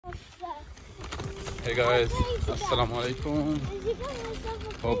Hey guys, assalamu alaikum.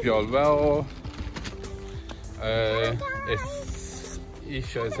 Hope you all well. It's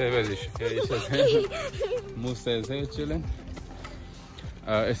Isha is here. Where is Isha? Yeah, Isha is here. Musa is here chilling.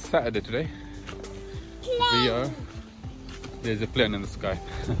 It's Saturday today. There's a plane in the sky.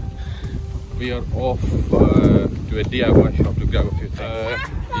 We are off to a DIY shop to grab a few things.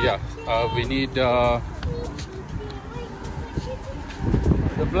 We need the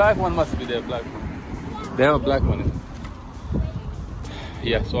black one must be there, black one. They have a black one.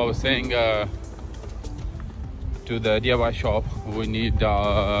 Yeah, so I was saying to the DIY shop, we need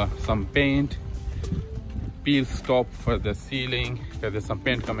some paint, peel stop for the ceiling, because there's some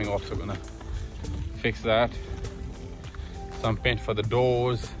paint coming off, so we're gonna fix that. Some paint for the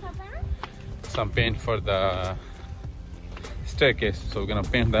doors, some paint for the staircase, so we're gonna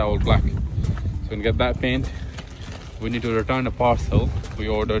paint that all black. So we're gonna get that paint. We need to return a parcel. We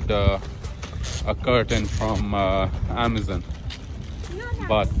ordered a curtain from Amazon,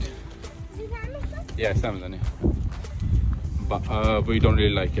 but yeah, it's Amazon, yeah. But we don't really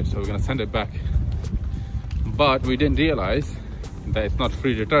like it, so we're gonna send it back. But we didn't realize that it's not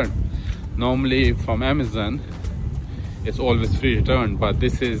free return. Normally from Amazon it's always free return, but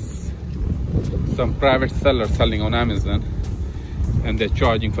this is some private seller selling on Amazon and they're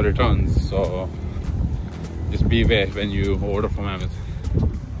charging for returns, so just beware when you order from Amazon.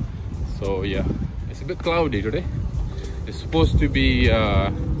 So yeah, it's a bit cloudy today. It's supposed to be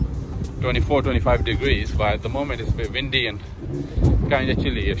 24-25 degrees, but at the moment it's a bit windy and kind of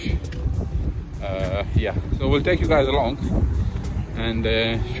chilly-ish. Yeah, so we'll take you guys along and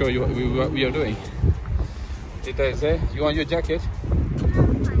show you what we are doing. Tita is there. You want your jacket?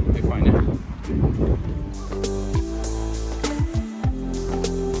 Okay, fine, yeah.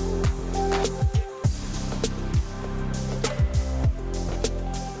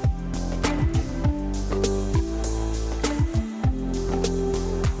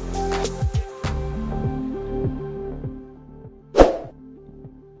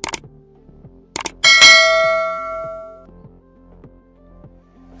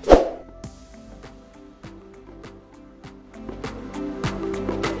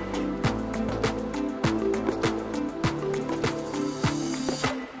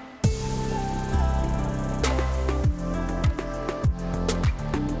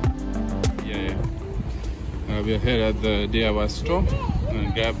 We are here at the DIY store. I'm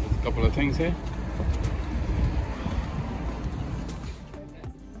gonna grab a couple of things here.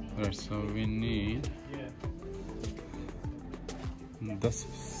 Alright, so we need this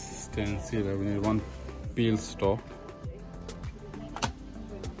stainless steel. We need one peel stop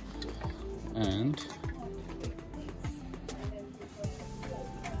and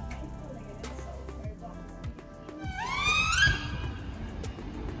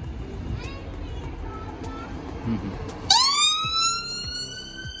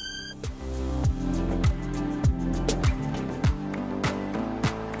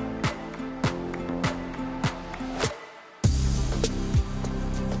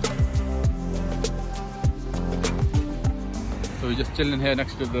so we're just chilling here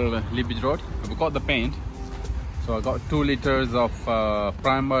next to the Leabridge Road. We got the paint. So I got 2 liters of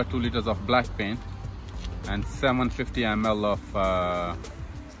primer, 2 liters of black paint, and 750 ml of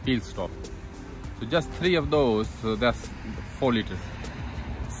peel stop. So just 3 of those, so that's 4 liters.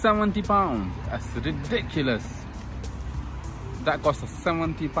 70 pounds, that's ridiculous. That costs us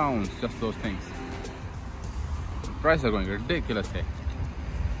 70 pounds, just those things. The prices are going ridiculous here.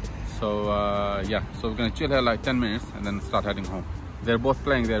 So yeah, so we're gonna chill here like 10 minutes and then start heading home. They're both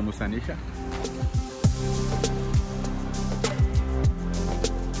playing there, Musa and Isha.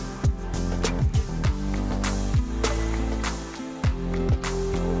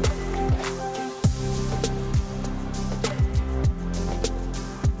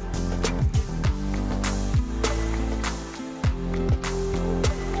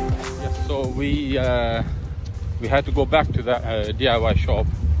 So we had to go back to the DIY shop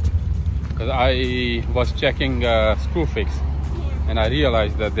because I was checking screw fix and I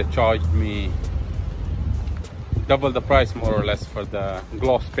realized that they charged me double the price more or less for the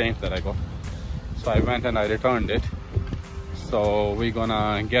gloss paint that I got. So I went and I returned it. So we're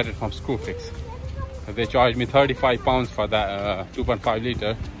gonna get it from screw fix. They charged me 35 pounds for that 2.5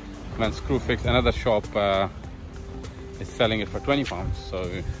 liter when screw fix, another shop, is selling it for 20 pounds. So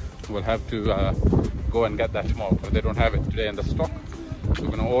we'll have to go and get that tomorrow because they don't have it today in the stock. So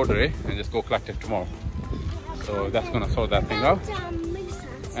we're gonna order it and just go collect it tomorrow. So that's gonna sort that thing out.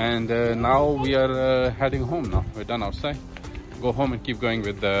 And now we are heading home now. We're done outside. Go home and keep going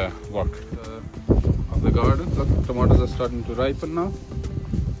with the work of the garden. Look, tomatoes are starting to ripen now.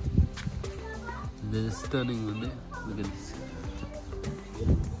 This is stunning one there. Look at this.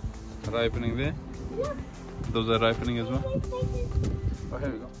 Ripening there. Those are ripening as well. Oh, here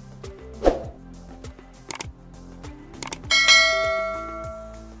we go.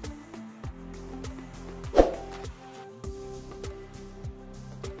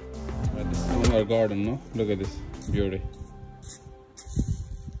 This is from our garden, no? Look at this beauty. It's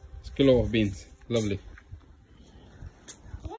a kilo of beans. Lovely.